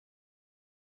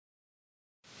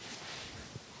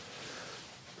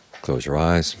Close your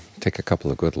eyes, take a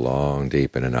couple of good long,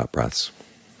 deep in and out breaths,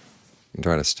 and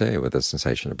try to stay with the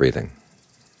sensation of breathing,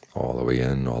 all the way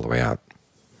in, all the way out.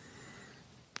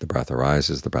 The breath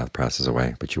arises, the breath passes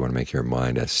away, but you want to make your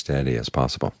mind as steady as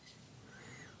possible.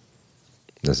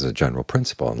 This is a general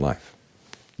principle in life.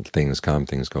 Things come,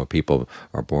 things go. People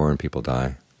are born, people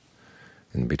die.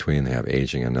 In between they have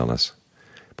aging and illness.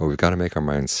 But we've got to make our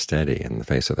minds steady in the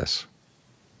face of this.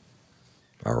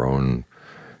 Our own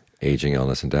aging,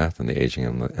 illness, and death, and the aging,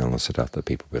 illness, and death of the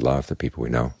people we love, the people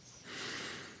we know.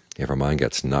 If our mind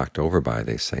gets knocked over by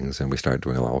these things, and we start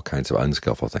doing all kinds of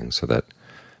unskillful things so that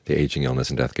the aging, illness,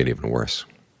 and death get even worse.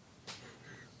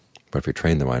 But if we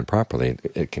train the mind properly,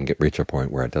 it can reach a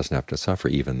point where it doesn't have to suffer,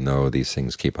 even though these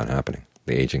things keep on happening.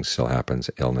 The aging still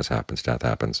happens, illness happens, death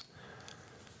happens.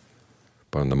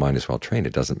 But when the mind is well trained,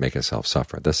 it doesn't make itself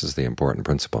suffer. This is the important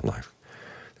principle in life.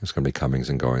 There's going to be comings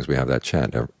and goings. We have that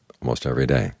chant almost every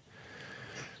day.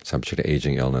 Subject to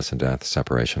aging, illness, and death,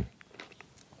 separation.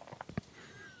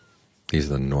 These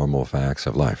are the normal facts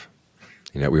of life.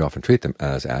 And yet we often treat them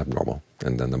as abnormal,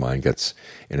 and then the mind gets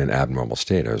in an abnormal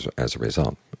state as a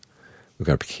result. We've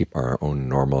got to keep our own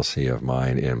normalcy of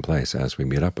mind in place as we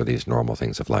meet up with these normal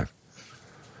things of life.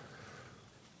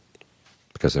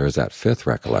 Because there is that fifth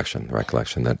recollection, the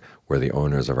recollection that we're the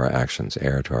owners of our actions,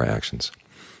 heir to our actions.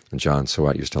 And John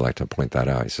Sowat used to like to point that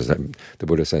out. He says that the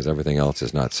Buddha says everything else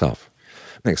is not self,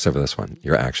 except for this one,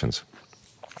 your actions.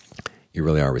 You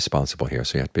really are responsible here,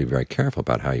 so you have to be very careful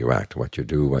about how you act, what you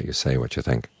do, what you say, what you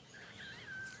think.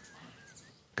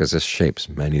 Because this shapes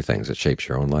many things. It shapes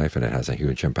your own life, and it has a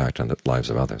huge impact on the lives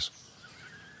of others.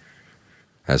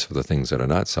 As for the things that are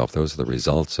not self, those are the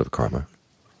results of karma.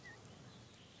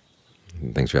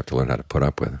 Things you have to learn how to put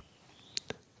up with.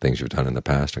 Things you've done in the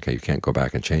past, okay, you can't go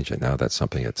back and change it. Now that's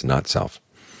something that's not self,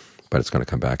 but it's going to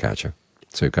come back at you.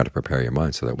 So you've got to prepare your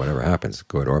mind so that whatever happens,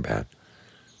 good or bad,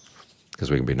 because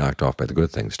we can be knocked off by the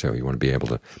good things too. You want to be able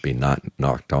to be not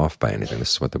knocked off by anything.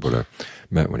 This is what the Buddha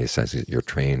meant when he says you're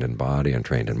trained in body and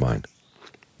trained in mind,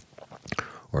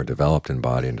 or developed in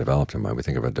body and developed in mind. We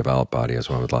think of a developed body as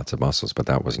one with lots of muscles, but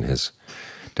that wasn't his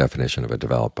definition of a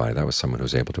developed body. That was someone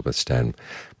who's able to withstand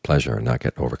pleasure and not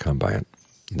get overcome by it.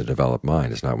 The developed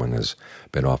mind is not one who's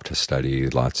been off to study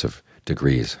lots of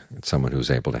degrees. It's someone who's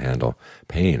able to handle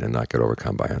pain and not get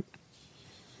overcome by it.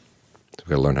 So we've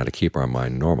got to learn how to keep our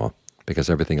mind normal, because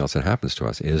everything else that happens to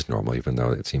us is normal, even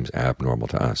though it seems abnormal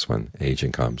to us when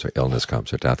aging comes or illness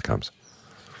comes or death comes.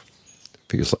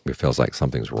 It feels like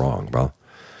something's wrong. Well,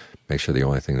 make sure the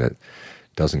only thing that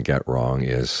doesn't get wrong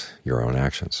is your own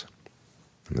actions.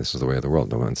 And this is the way of the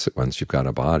world. Once you've got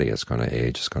a body, it's going to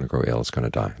age, it's going to grow ill, it's going to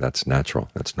die. That's natural,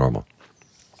 that's normal.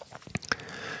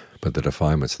 But the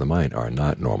defilements of the mind are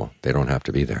not normal. They don't have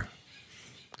to be there.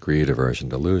 Greed, aversion,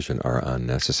 delusion are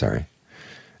unnecessary,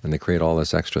 and they create all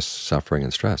this extra suffering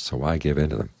and stress, so why give in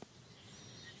to them?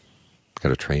 You've got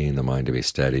to train the mind to be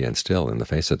steady and still in the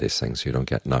face of these things so you don't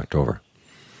get knocked over.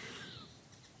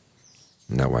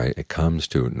 And that way it comes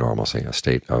to normalcy, a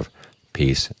state of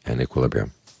peace and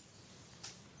equilibrium.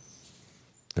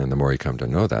 And the more you come to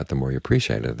know that, the more you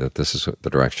appreciate it, that this is the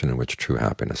direction in which true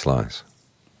happiness lies.